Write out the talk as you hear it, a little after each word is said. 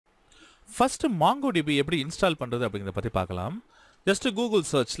First MongoDB எப்படி install பண்றது அப்படிங்கறத பத்தி பார்க்கலாம். Just Google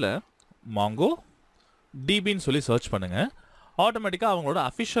searchல MongoDB ன்னு சொல்லி சர்ச் பண்ணுங்க. ஆட்டோமேட்டிக்கா அவங்களோட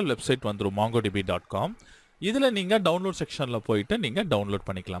official வெப்சைட் வந்துரும் mongodb.com. இதுல நீங்க டவுன்லோட் செக்ஷன்ல போயிட்டு நீங்க டவுன்லோட்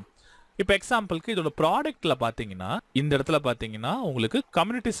பண்ணிக்கலாம். இப்போ எக்ஸாம்பிளுக்கு இதோட ப்ராடக்ட்ல பாத்தீங்கன்னா இந்த இடத்துல பாத்தீங்கன்னா உங்களுக்கு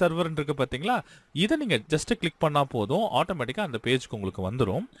கம்யூனிட்டி சர்வர் இருக்கு பாத்தீங்களா, இதை நீங்க ஜஸ்ட் கிளிக் பண்ணா போதும் ஆட்டோமேட்டிக்கா அந்த பேஜ்க்கு உங்களுக்கு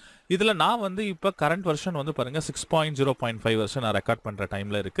வந்துரும். இதுல நான் வந்து இப்போ கரண்ட் வெர்ஷன் வந்து பாருங்க 6.0.5 வெர்ஷன் நான் ரெக்கார்ட் பண்ற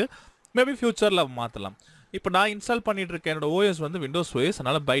டைம்ல இருக்கு. மேபி ஃபியூச்சர்ல மாத்தலாம். இப்போ நான் இன்ஸ்டால் பண்ணிட்டு இருக்க என்னோட OS வந்து விண்டோஸ் OS,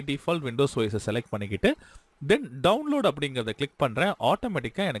 அதனால by default Windows OS select பண்ணிக்கிட்டு தென் டவுன்லோட் அப்படிங்கறத கிளிக் பண்றேன்.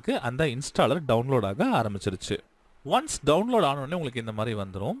 ஆட்டோமேட்டிக்கா எனக்கு அந்த இன்ஸ்டாலர் டவுன்லோட் ஆக ஆரம்பிச்சிருச்சு. ஒன்ஸ் டவுன்லோட் ஆனோடனே உங்களுக்கு இந்த மாதிரி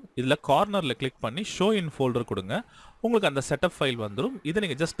வந்துடும். இதில் கார்னரில் கிளிக் பண்ணி ஷோ இன் ஃபோல்டர் கொடுங்க, உங்களுக்கு அந்த செட்டப் ஃபைல் வந்துடும். இதை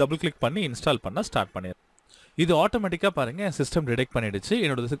நீங்கள் ஜஸ்ட் டபுள் கிளிக் பண்ணி இன்ஸ்டால் பண்ண ஸ்டார்ட் பண்ணிடுங்க. இது ஆட்டோமேட்டிக்காக பாருங்கள் என் சிஸ்டம் டிடெக்ட் பண்ணிடுச்சு.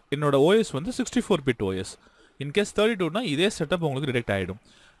 என்னோட OS வந்து 64 பிட் OS. இன்கேஸ் 32னா இதே செட்டப் உங்களுக்கு டிடெக்ட் ஆகிடும்.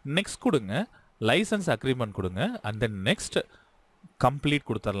 நெக்ஸ்ட் கொடுங்க, லைசன்ஸ் அக்ரிமெண்ட் கொடுங்க, அண்ட் தென் நெக்ஸ்ட் கம்ப்ளீட்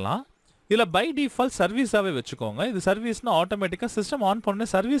கொடுத்துடலாம். இதில் பை டிஃபால்ட் சர்வீஸாகவே வச்சுக்கோங்க. இது சர்வீஸ்னால் ஆட்டோமேட்டிக்காக சிஸ்டம் ஆன் பண்ண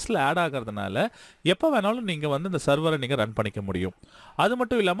சர்வீஸில் ஆட் ஆகிறதுனால எப்போ வேணாலும் நீங்கள் வந்து இந்த சர்வரை நீங்கள் ரன் பண்ணிக்க முடியும். அது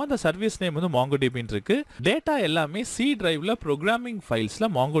மட்டும் இல்லாமல் அந்த சர்வீஸ் நேம் வந்து MongoDBன்னு இருக்கு. டேட்டா எல்லாமே C டிரைவில் ப்ரோக்ராமிங்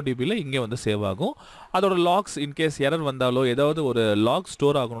ஃபைல்ஸில் MongoDBயில் இங்கே வந்து சேவ் ஆகும். அதோட லாக்ஸ் இன்கேஸ் எரர் வந்தாலோ ஏதாவது ஒரு லாக்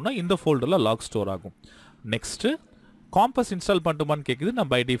ஸ்டோர் ஆகணும்னா இந்த ஃபோல்டரில் லாக் ஸ்டோர் ஆகும். நெக்ஸ்ட்டு காம்பஸ் இன்ஸ்டால் பண்ணுமான்னு கேட்குது, நான்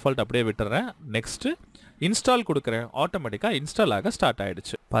பை டிஃபால்ட் அப்படியே விட்டுறேன். நெக்ஸ்ட்டு இன்ஸ்டால் கொடுக்குறேன், ஆட்டோமேட்டிக்காக இன்ஸ்டால் ஆக ஸ்டார்ட்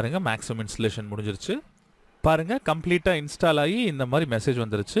ஆகிடுச்சு. பாருங்கள் மேக்ஸிமம் இன்ஸ்டலேஷன் முடிஞ்சிருச்சு. பாருங்கள் கம்ப்ளீட்டாக இன்ஸ்டால் ஆகி இந்த மாதிரி மெசேஜ்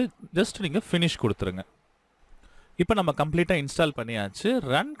வந்துருச்சு. ஜஸ்ட் நீங்கள் ஃபினிஷ் கொடுத்துருங்க. இப்போ நம்ம கம்ப்ளீட்டாக இன்ஸ்டால் பண்ணியாச்சு.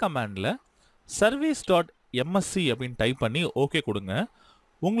 ரன் கமாண்டில் service.msc அப்படின்னு டைப் பண்ணி ஓகே கொடுங்க.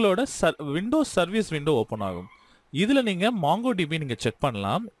 உங்களோட விண்டோஸ் சர்வீஸ் விண்டோ ஓப்பன் ஆகும். இதில் நீங்கள் MongoDB நீங்கள் செக்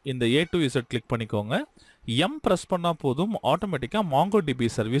பண்ணலாம். இந்த A to Z கிளிக் பண்ணிக்கோங்க. M ப்ரெஸ் பண்ணால் போதும் ஆட்டோமேட்டிக்காக MongoDB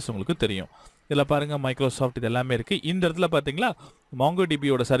சர்வீஸ் உங்களுக்கு தெரியும். இதில் பாருங்கள் மைக்ரோசாஃப்ட் இது எல்லாமே இருக்குது. இந்த இடத்துல பார்த்தீங்களா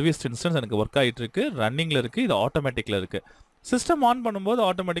MongoDBயோட சர்வீஸ் இன்ஸ்டன்ஸ் எனக்கு ஒர்க் ஆகிட்டு இருக்கு, ரன்னிங்கில் இருக்குது, இது ஆட்டோமேட்டிக்கில் இருக்குது. சிஸ்டம் ஆன் பண்ணும்போது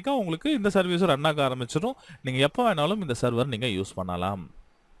ஆட்டோமேட்டிக்காக உங்களுக்கு இந்த சர்வீஸும் ரன் ஆக ஆரம்பிச்சிடும். நீங்கள் எப்போ வேணாலும் இந்த சர்வர் நீங்கள் யூஸ் பண்ணலாம்.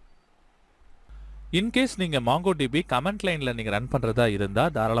 இன்கேஸ் நீங்கள் MongoDB கமெண்ட் லைனில் நீங்கள் ரன் பண்ணுறதா இருந்தால்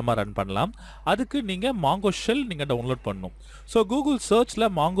தாராளமாக ரன் பண்ணலாம். அதுக்கு நீங்கள் Mongosh நீங்கள் டவுன்லோட் பண்ணணும். ஸோ கூகுள்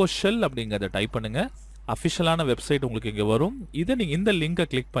சர்ச்சில் Mongosh அப்படிங்கிறத டைப் பண்ணுங்கள். அஃபிஷியலான வெப்சைட் உங்களுக்கு இங்கே வரும். இதை நீங்கள் இந்த லிங்கை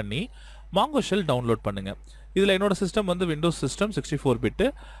கிளிக் பண்ணி Mongosh டவுன்லோட் பண்ணுங்கள். இதில் என்னோட சிஸ்டம் வந்து விண்டோஸ் சிஸ்டம் 64 பிட்டு.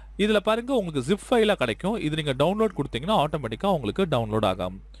 இதில் பாருங்கள் உங்களுக்கு ஜிப் ஃபைலாக கிடைக்கும். இது நீங்கள் டவுன்லோட் கொடுத்தீங்கன்னா ஆட்டோமேட்டிக்காக உங்களுக்கு டவுன்லோட் ஆக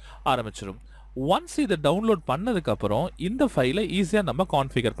ஆரம்பிச்சிடும். ஒன்ஸ் இதை டவுன்லோட் பண்ணதுக்கப்புறம் இந்த ஃபைலை ஈஸியாக நம்ம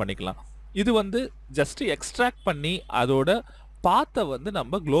கான்ஃபிகர் பண்ணிக்கலாம். இது வந்து ஜஸ்ட் எக்ஸ்ட்ராக்ட் பண்ணி அதோட பாத்தை வந்து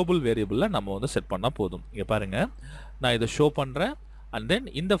நம்ம குளோபல் வேரியபிளில் நம்ம வந்து செட் பண்ணால் போதும். இங்கே பாருங்கள் நான் இதை ஷோ பண்ணுறேன். அண்ட் தென்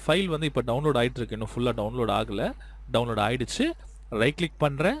இந்த ஃபைல் வந்து இப்போ டவுன்லோட் ஆகிட்டு இருக்கு, இன்னும் ஃபுல்லாக டவுன்லோட் ஆகலை. டவுன்லோட் ஆகிடுச்சு. ரைட் கிளிக்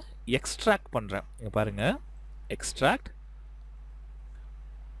பண்ணுறேன், எக்ஸ்ட்ராக்ட் பண்ணுறேன். இங்கே பாருங்கள் எக்ஸ்ட்ராக்ட்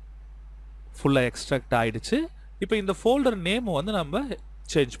ஃபுல்லாக எக்ஸ்ட்ராக்ட் ஆகிடுச்சு. இப்போ இந்த ஃபோல்டர் நேம் வந்து நம்ம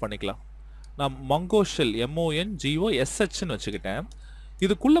சேஞ்ச் பண்ணிக்கலாம். நான் Mongosh MONGOSHன்னு வச்சுக்கிட்டேன்.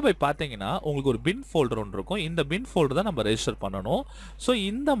 இதுக்குள்ளே போய் பார்த்தீங்கன்னா உங்களுக்கு ஒரு பின் ஃபோல்டர் ஒன்று இருக்கும். இந்த பின் ஃபோல்டர் தான் நம்ம ரெஜிஸ்டர் பண்ணணும். ஸோ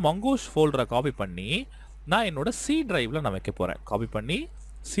இந்த Mongosh ஃபோல்டரை காப்பி பண்ணி நான் என்னோட C டிரைவில் நான் வைக்க போகிறேன். காப்பி பண்ணி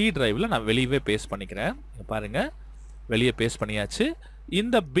C டிரைவில் நான் வெளியவே பேஸ்ட் பண்ணிக்கிறேன். பாருங்கள் வெளியே பேஸ்ட் பண்ணியாச்சு.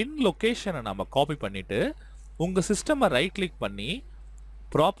 இந்த பின் லொக்கேஷனை நம்ம காப்பி பண்ணிவிட்டு உங்கள் சிஸ்டமை ரைட் கிளிக் பண்ணி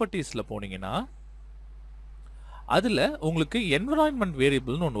ப்ராப்பர்ட்டிஸில் போனீங்கன்னா அதில் உங்களுக்கு என்விரான்மெண்ட்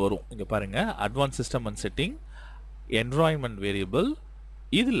வேரியபிள்னு ஒன்று வரும். இங்கே பாருங்கள் advance system and setting environment variable.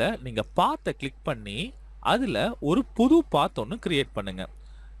 இதில் நீங்கள் பாத்தை கிளிக் பண்ணி அதில் ஒரு புது பாத் ஒன்று கிரியேட் பண்ணுங்கள்.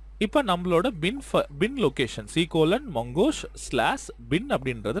 இப்போ நம்மளோட பின் லொக்கேஷன் C:/Mongosh/bin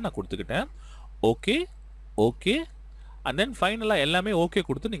அப்படின்றத நான் கொடுத்துக்கிட்டேன். ஓகே ஓகே அண்ட் தென் ஃபைனலாக எல்லாமே ஓகே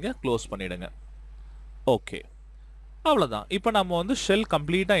கொடுத்து நீங்கள் க்ளோஸ் பண்ணிவிடுங்க. ஓகே அவ்வளோதான். இப்போ நம்ம வந்து ஷெல்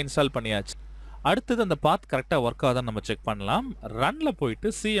கம்ப்ளீட்டாக இன்ஸ்டால் பண்ணியாச்சு. அடுத்தது அந்த பாத் கரெக்டாக ஒர்க் ஆகுதான்னு நம்ம செக் பண்ணலாம். ரன்னில் போயிட்டு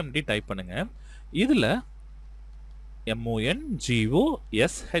CMD டைப் பண்ணுங்கள். இதில்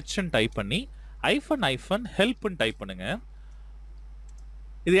MONGOSHன்னு டைப் பண்ணி -helpன்னு டைப் பண்ணுங்கள்.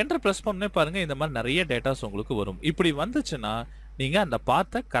 இது என்டர் ப்ரெஸ் பண்ணே பாருங்கள் இந்த மாதிரி நிறைய டேட்டாஸ் உங்களுக்கு வரும். இப்படி வந்துச்சுன்னா நீங்கள் அந்த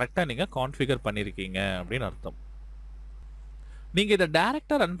பாத்தை கரெக்டாக நீங்கள் கான்ஃபிகர் பண்ணியிருக்கீங்க அப்படின்னு அர்த்தம். நீங்கள் இதை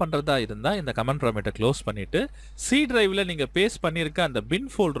டேரெக்டாக ரன் பண்ணுறதா இருந்தால் இந்த கமெண்ட் ப்ராம்ப்டை க்ளோஸ் பண்ணிவிட்டு C டிரைவில் நீங்கள் பேஸ்ட் பண்ணியிருக்க அந்த பின்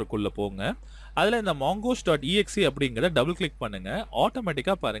ஃபோல்டருக்குள்ளே போங்க. அதில் இந்த mongosh.exe அப்படிங்கிறத டபுள் கிளிக் பண்ணுங்கள்.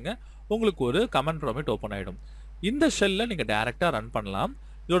 ஆட்டோமேட்டிக்காக பாருங்கள் உங்களுக்கு ஒரு கமெண்ட் ப்ராம்ப்ட் ஓப்பன் ஆகிடும். இந்த ஷெல்லில் நீங்கள் டேரெக்டாக ரன் பண்ணலாம்.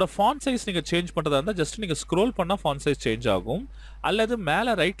 இதோட ஃபாண்ட் சைஸ் நீங்கள் சேஞ்ச் பண்ணுறதா இருந்தால் ஜஸ்ட் நீங்கள் ஸ்க்ரோல் பண்ணால் ஃபாண்ட் சைஸ் சேஞ்ச் ஆகும். அல்லது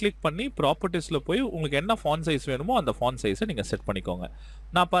மேலே ரைட் கிளிக் பண்ணி ப்ராப்பர்ட்டிஸில் போய் உங்களுக்கு என்ன ஃபாண்ட் சைஸ் வேணுமோ அந்த ஃபாண்ட் சைஸை நீங்கள் செட் பண்ணிக்கோங்க.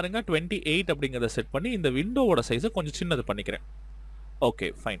 நான் பாருங்கள் 28 அப்படிங்கிறத செட் பண்ணி இந்த விண்டோவோட சைஸை கொஞ்சம் சின்னது பண்ணிக்கிறேன். Okay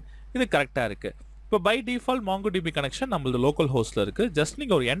fine. இது கரெக்டாக இருக்குது. இப்போ பை டிஃபால்ட் MongoDB கனெக்ஷன் நம்மளது லோக்கல் ஹோஸ்ட்டில் இருக்குது. ஜஸ்ட்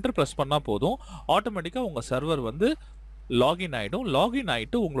நீங்கள் ஒரு என்டர் ப்ரெஸ் பண்ணால் போதும், ஆட்டோமேட்டிக்காக உங்கள் சர்வர் வந்து லாகின் ஆகிடும். லாகின்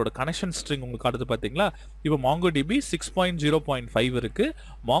ஆகிட்டு உங்களோட கனெக்ஷன் ஸ்ட்ரிங் உங்களுக்கு அடுத்து பார்த்தீங்களா, இப்போ MongoDB 6.0.5 இருக்குது.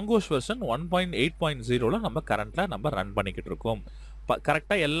 Mongosh வெர்ஷன் 1.8.0ல நம்ம கரண்ட்டில் நம்ம ரன் பண்ணிக்கிட்டு இருக்கோம்.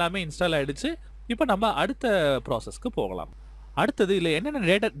 கரெக்டாக எல்லாமே இன்ஸ்டால் ஆகிடுச்சு. இப்போ நம்ம அடுத்த ப்ராசஸ்க்கு போகலாம். அடுத்தது இல்லை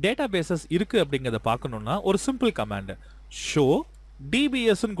என்னென்ன டேட்டா பேசஸ் இருக்குது அப்படிங்கிறத பார்க்கணுன்னா ஒரு சிம்பிள் கமாண்டு ஷோ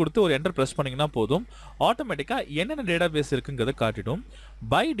DBSன்னு கொடுத்து ஒரு என்டர் ப்ரெஸ் பண்ணிங்கன்னா போதும், ஆட்டோமேட்டிக்காக என்னென்ன டேட்டா பேஸ் இருக்குங்கிறத காட்டிடும்.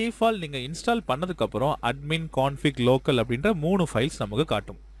 பை டிஃபால்ட் நீங்கள் இன்ஸ்டால் பண்ணதுக்கப்புறம் admin config local அப்படின்ற 3 ஃபைல்ஸ் நமக்கு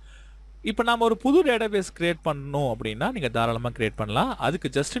காட்டும். இப்போ நாம் ஒரு புது டேட்டா பேஸ் க்ரியேட் பண்ணணும் அப்படின்னா நீங்கள் தாராளமாக க்ரியேட் பண்ணலாம்.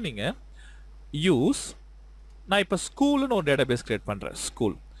 அதுக்கு ஜஸ்ட் நீங்கள் யூஸ், நான் இப்போ ஸ்கூலுன்னு ஒரு டேட்டா பேஸ் க்ரியேட் பண்ணுறேன்.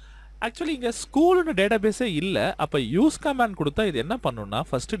 ஸ்கூல் ஆக்சுவலி இங்கே ஸ்கூலுன்னு டேட்டா பேஸே இல்லை. அப்போ யூஸ் கமாண்ட் கொடுத்தா இது என்ன பண்ணுன்னா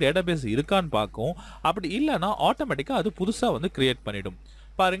ஃபஸ்ட்டு டேட்டா பேஸ் இருக்கான்னு பார்க்கும். அப்படி இல்லைன்னா ஆட்டோமேட்டிக்காக அது புதுசாக வந்து கிரியேட் பண்ணிடும்.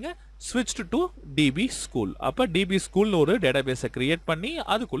 பாருங்கள், ஸ்விட்ச் டு DB ஸ்கூல். அப்போ DB ஸ்கூல்னு ஒரு டேட்டா பேஸை கிரியேட் பண்ணி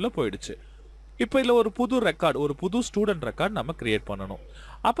அதுக்குள்ளே போயிடுச்சு. இப்போ இதில் ஒரு புது ரெக்கார்டு, ஒரு புது ஸ்டூடெண்ட் ரெக்கார்டு நம்ம கிரியேட் பண்ணணும்.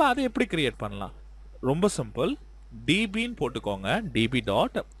 அப்போ அதை எப்படி கிரியேட் பண்ணலாம்? ரொம்ப சிம்பிள், DBன்னு போட்டுக்கோங்க. DB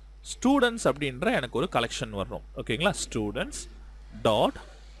டாட் ஸ்டூடெண்ட்ஸ் அப்படின்ற எனக்கு ஒரு கலெக்ஷன் வரும். ஓகேங்களா, ஸ்டூடெண்ட்ஸ் டாட்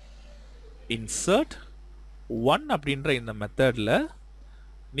இன்சர்ட் 1 அப்படின்ற இந்த மெத்தடில்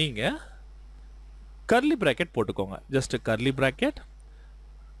நீங்கள் கர்லி ப்ராக்கெட் போட்டுக்கோங்க. ஜஸ்ட் கர்லி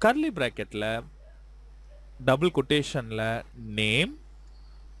ப்ராக்கெட்டில் டபுள் கொட்டேஷனில் நேம்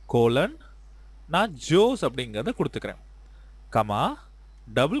கோலன் நான் ஜோஸ் அப்படிங்கிறத கொடுத்துக்கிறேன். கமா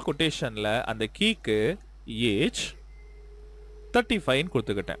டபுள் கொட்டேஷனில் அந்த கீக்கு age 35ன்னு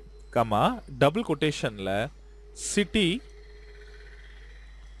கொடுத்துக்கிட்டேன். Comma double கொட்டேஷனில் city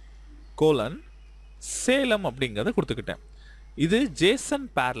colon Salem அப்படிங்கிறத கொடுத்துக்கிட்டேன். இது ஜேசன்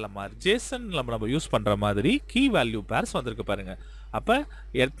பேரில் மாதிரி, ஜேசன் நம்ம யூஸ் பண்ணுற மாதிரி கீ வேல்யூ பேர்ஸ் வந்திருக்கு பாருங்கள். அப்போ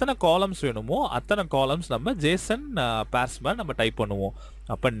எத்தனை காலம்ஸ் வேணுமோ அத்தனை காலம்ஸ் நம்ம ஜேசன் பேர்ஸ் மாதிரி நம்ம டைப் பண்ணுவோம்.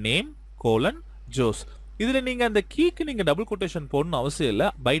 அப்போ நேம் கோலன் ஜோஸ். இதில் நீங்கள் அந்த கீக்கு நீங்கள் டபுள் கொட்டேஷன் போடணும்னு அவசியம் இல்லை,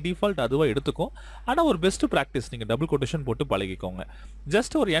 பை டிஃபால்ட் அதுவாக எடுத்துக்கும். ஆனால் ஒரு பெஸ்ட் ப்ராக்டிஸ், நீங்கள் டபுள் கொட்டேஷன் போட்டு பழகிக்கோங்க.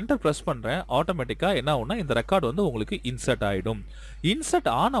 ஜஸ்ட் ஒரு என்டர் ப்ரெஸ் பண்ணுறேன், ஆட்டோமேட்டிக்காக என்ன ஆகும்னா இந்த ரெக்கார்டு வந்து உங்களுக்கு இன்சர்ட் ஆகிடும். இன்சர்ட்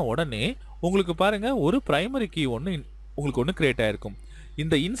ஆன உடனே உங்களுக்கு பாருங்கள் ஒரு ப்ரைமரி கீ உங்களுக்கு ஒன்று கிரியேட் ஆகிருக்கும்.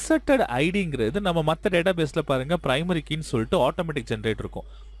 இந்த இன்சர்ட்டட் ஐடிங்கிறது நம்ம மற்ற டேட்டா பேஸில் பாருங்கள் ப்ரைமரி கீன்னு சொல்லிட்டு ஆட்டோமேட்டிக் ஜென்ரேட் இருக்கும்.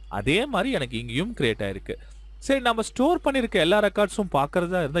 அதே மாதிரி எனக்கு இங்கேயும் கிரியேட் ஆகிருக்கு. சரி, நம்ம ஸ்டோர் பண்ணியிருக்க எல்லா ரெக்கார்ட்ஸும்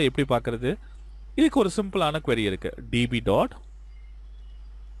பார்க்குறதா இருந்தால் எப்படி பார்க்குறது? இதுக்கு ஒரு சிம்பிளான query இருக்கு. DB டாட்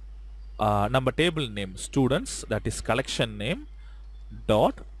நம்ம table name students, that is collection name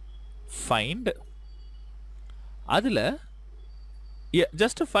dot find. அதில்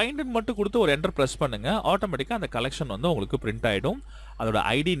ஜஸ்ட் ஃபைண்டுன்னு மட்டும் கொடுத்து ஒரு என்டர் ப்ரெஸ் பண்ணுங்க, ஆட்டோமேட்டிக்காக அந்த கலெக்ஷன் வந்து உங்களுக்கு பிரிண்ட் ஆகிடும். அதோட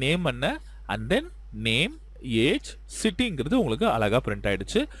ஐடி நேம் என்ன, அண்ட் தென் நேம் ஏஜ் சிட்டிங்கிறது உங்களுக்கு அழகாக பிரிண்ட்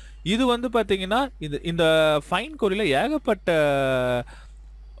ஆகிடுச்சு. இது வந்து பார்த்தீங்கன்னா இந்த ஃபைன் கொரியில் ஏகப்பட்ட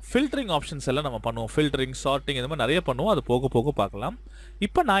ஃபில்டரிங் ஆப்ஷன்ஸ் எல்லாம் நம்ம பண்ணுவோம். ஃபில்டரிங், சார்ட்டிங், இந்த மாதிரி நிறைய பண்ணுவோம். அது போக போக பார்க்கலாம்.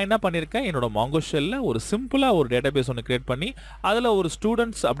 இப்போ நான் என்ன பண்ணியிருக்கேன், என்னோட Mongosh ஷெல்ல ஒரு சிம்பிளாக ஒரு டேட்டா பேஸ் ஒன்று கிரியேட் பண்ணி அதில் ஒரு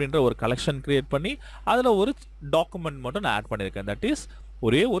ஸ்டூடெண்ட்ஸ் அப்படின்ற ஒரு கலெக்ஷன் கிரியேட் பண்ணி அதில் ஒரு டாக்குமெண்ட் மட்டும் நான் ஆட் பண்ணியிருக்கேன். தட் இஸ்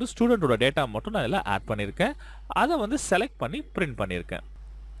ஒரே ஒரு ஸ்டூடெண்ட்டோட டேட்டா மட்டும் நான் இதில் ஆட் பண்ணியிருக்கேன். அதை வந்து செலக்ட் பண்ணி பிரிண்ட் பண்ணியிருக்கேன்.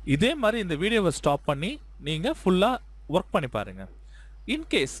 இதே மாதிரி இந்த வீடியோவை ஸ்டாப் பண்ணி நீங்கள் ஃபுல்லாக ஒர்க் பண்ணி பாருங்கள்.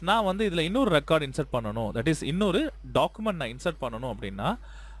 இன்கேஸ் நான் வந்து இதில் இன்னொரு ரெக்கார்டு இன்சர்ட் பண்ணணும், தட் இஸ் இன்னொரு டாக்குமெண்ட் நான் இன்சர்ட் பண்ணணும் அப்படின்னா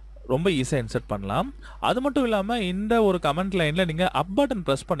ரொம்ப ஈஸியாக இன்சர்ட் பண்ணலாம். அது மட்டும் இல்லாமல் இந்த ஒரு கமெண்ட் லைனில் நீங்கள் அப் பட்டன்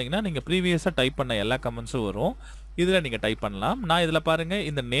ப்ரெஸ் பண்ணிங்கன்னா நீங்கள் ப்ரீவியஸாக டைப் பண்ண எல்லா கமெண்ட்ஸும் வரும். இதில் நீங்கள் டைப் பண்ணலாம். நான் இதில் பாருங்கள்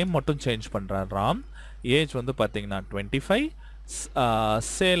இந்த நேம் மட்டும் சேஞ்ச் பண்ணுறேன். ராம், ஏஜ் வந்து பார்த்தீங்கன்னா 25,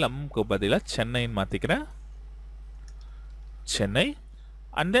 சேலம்க்கு பதிலாக சென்னைன்னு மாற்றிக்கிறேன், சென்னை.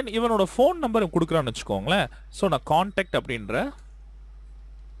 அண்ட் தென் இவனோட ஃபோன் நம்பர் கொடுக்குறான்னு வச்சுக்கோங்களேன். ஸோ நான் கான்டாக்ட் அப்படின்ற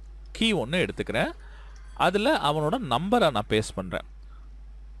கீ ஒன்று எடுத்துக்கிறேன். அதில் அவனோட நம்பரை நான் பேஸ்ட் பண்ணுறேன்.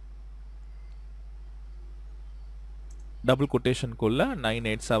 டபுள் கொட்டேஷனுக்குள்ள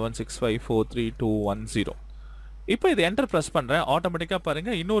 9876543210. இப்போ இது என்டர் ப்ரெஸ் பண்ணுறேன், ஆட்டோமேட்டிக்காக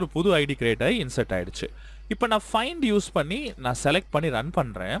பாருங்கள் இன்னொரு புது ஐடி கிரியேட் ஆகி இன்சர்ட் ஆகிடுச்சு. இப்போ நான் ஃபைண்ட் யூஸ் பண்ணி நான் செலக்ட் பண்ணி ரன்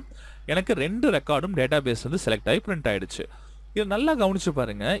பண்ணுறேன். எனக்கு 2 ரெக்கார்டும் டேட்டா பேஸ் வந்து செலக்ட் ஆகி பிரிண்ட் ஆகிடுச்சு. இது நல்லா கவனிச்சு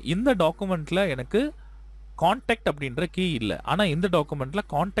பாருங்கள், இந்த டாக்குமெண்ட்டில் எனக்கு கான்டாக்ட் அப்படின்ற கீ இல்லை, ஆனால் இந்த டாக்குமெண்ட்டில்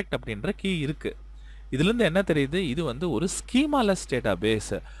கான்டாக்ட் அப்படின்ற கீ இருக்குது. இதுலேருந்து என்ன தெரியுது, இது வந்து ஒரு ஸ்கீமாலெஸ் டேட்டா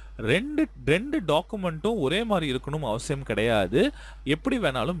பேஸ். ரெண்டு டாக்குமெண்ட்டும் ஒரே மாதிரி இருக்கணும் அவசியம் கிடையாது, எப்படி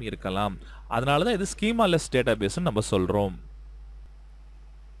வேணாலும் இருக்கலாம். அதனால தான் இது ஸ்கீமாலெஸ் டேட்டா பேஸ்ன்னு நம்ம சொல்கிறோம்.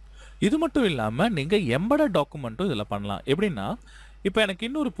 இது மட்டும் இல்லாமல் நீங்கள் எம்பெடட் டாக்குமெண்ட்டும் இதில் பண்ணலாம். எப்படின்னா இப்போ எனக்கு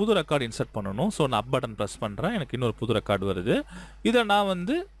இன்னொரு புது ரெக்கார்டு இன்சர்ட் பண்ணணும். ஸோ நான் அப் பட்டன் ப்ரெஸ் பண்ணுறேன், எனக்கு இன்னொரு புது ரெக்கார்டு வருது. இதை நான்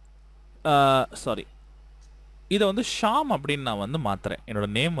வந்து இதை வந்து ஷாம் அப்படின்னு நான் வந்து மாத்துறேன். என்னோட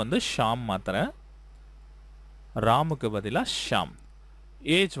நேம் வந்து ஷாம் மாத்துறேன். ராமுக்கு பதிலாக ஷாம்.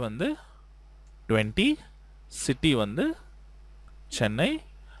 ஏஜ் வந்து 20, சிட்டி வந்து சென்னை,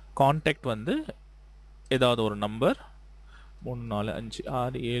 கான்டாக்ட் வந்து ஏதாவது ஒரு நம்பர் 3 4 5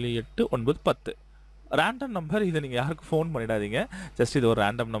 6 7 8 9 10 ரேண்டம் நம்பர். இதை நீங்கள் யாருக்கும் ஃபோன் பண்ணிடாதீங்க, ஜஸ்ட் இது ஒரு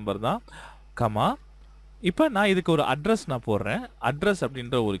ரேண்டம் நம்பர் தான். கமா. இப்போ நான் இதுக்கு ஒரு அட்ரஸ் நான் போடுறேன். அட்ரஸ்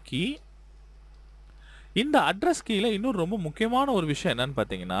அப்படின்ற ஒரு கீ. இந்த அட்ரஸ் கீயில் இன்னொரு ரொம்ப முக்கியமான ஒரு விஷயம் என்னன்னு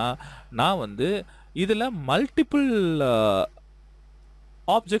பார்த்தீங்கன்னா, நான் வந்து இதில் மல்டிபிள்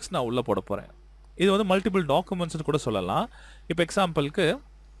ஆப்ஜெக்ட்ஸ் நான் உள்ளே போட போகிறேன். இது வந்து மல்டிபிள் டாக்குமெண்ட்ஸ்னு கூட சொல்லலாம். இப்போ எக்ஸாம்பிளுக்கு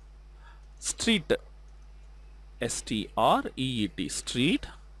ஸ்ட்ரீட், STREET ஸ்ட்ரீட்.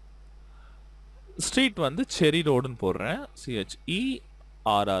 ஸ்ட்ரீட் வந்து செரி ரோடுன்னு போடுறேன்.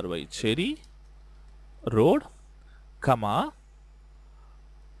 CHERRY செரி ரோடு. கமா.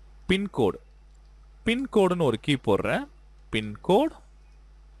 பின்கோடு. பின்கோடுன்னு ஒரு கீ போடுறேன். பின்கோடு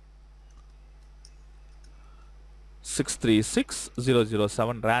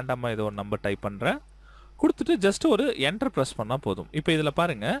 636007 ரேண்டமாக ஏதோ ஒரு நம்பர் டைப் பண்ணுறேன். கொடுத்துட்டு ஜஸ்ட் ஒரு என்டர் ப்ரெஸ் பண்ணால் போதும். இப்போ இதில்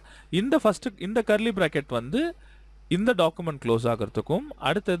பாருங்கள், இந்த கர்லி ப்ராக்கெட் வந்து இந்த டாக்குமெண்ட் க்ளோஸ் ஆகிறதுக்கும்,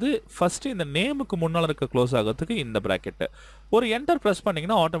 அடுத்தது ஃபஸ்ட்டு இந்த நேமுக்கு முன்னால் இருக்க க்ளோஸ் ஆகிறதுக்கு இந்த ப்ராக்கெட்டு. ஒரு என்டர் ப்ரெஸ்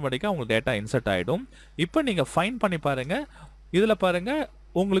பண்ணிங்கன்னா ஆட்டோமேட்டிக்காக உங்களுக்கு டேட்டா இன்சர்ட் ஆகிடும். இப்போ நீங்கள் ஃபைன் பண்ணி பாருங்கள். இதில் பாருங்கள்,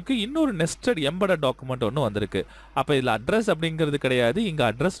 உங்களுக்கு இன்னொரு நெஸ்டட் எம்பெடட் டாக்குமெண்ட் ஒன்று வந்திருக்கு. அப்போ இதில் அட்ரஸ் அப்படிங்கிறது கிடையாது, இங்கே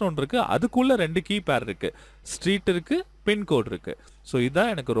அட்ரஸ்னு ஒன்று இருக்குது, அதுக்குள்ளே 2 கீ பேர் இருக்குது. ஸ்ட்ரீட் இருக்குது, பின்கோட் இருக்குது. ஸோ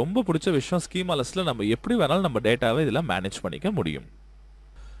இதுதான் எனக்கு ரொம்ப பிடிச்ச விஷயம். ஸ்கீமாலஸில் நம்ம எப்படி வேணாலும் நம்ம டேட்டாவை இதில் மேனேஜ் பண்ணிக்க முடியும்.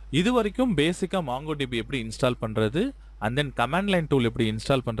 இது வரைக்கும் பேசிக்காக MongoDB எப்படி இன்ஸ்டால் பண்ணுறது, and then command line tool எப்படி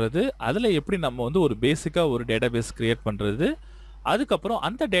இன்ஸ்டால் பண்ணுறது, அதில் எப்படி நம்ம வந்து ஒரு பேசிக்காக ஒரு டேட்டாபேஸ் கிரியேட் பண்ணுறது, அதுக்கப்புறம்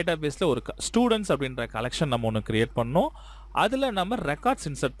அந்த டேட்டாபேஸில் ஒரு ஸ்டூடெண்ட்ஸ் அப்படின்ற கலெக்ஷன் நம்ம ஒன்று கிரியேட் பண்ணோம். அதில் நம்ம ரெக்கார்ட்ஸ்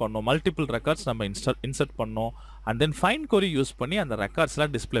இன்சர்ட் பண்ணோம், மல்டிபிள் ரெக்கார்ட்ஸ் நம்ம இன்சர்ட் பண்ணோம். And then fine query use பண்ணி அந்த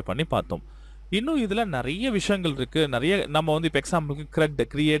ரெக்கார்ட்ஸ்லாம் டிஸ்பிளே பண்ணி பார்த்தோம். இன்னும் இதில் நிறைய விஷயங்கள் இருக்குது. நிறைய நம்ம வந்து இப்போ எக்ஸாம்பிளுக்கு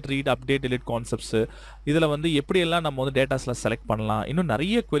create, read, update, delete concepts, இதில் வந்து எப்படியெல்லாம் நம்ம வந்து டேட்டாஸ்லாம் செலக்ட் பண்ணலாம், இன்னும்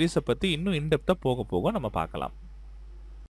நிறைய queries பற்றி இன்னும் இன்டெப்த்தாக போக போக நம்ம பார்க்கலாம்.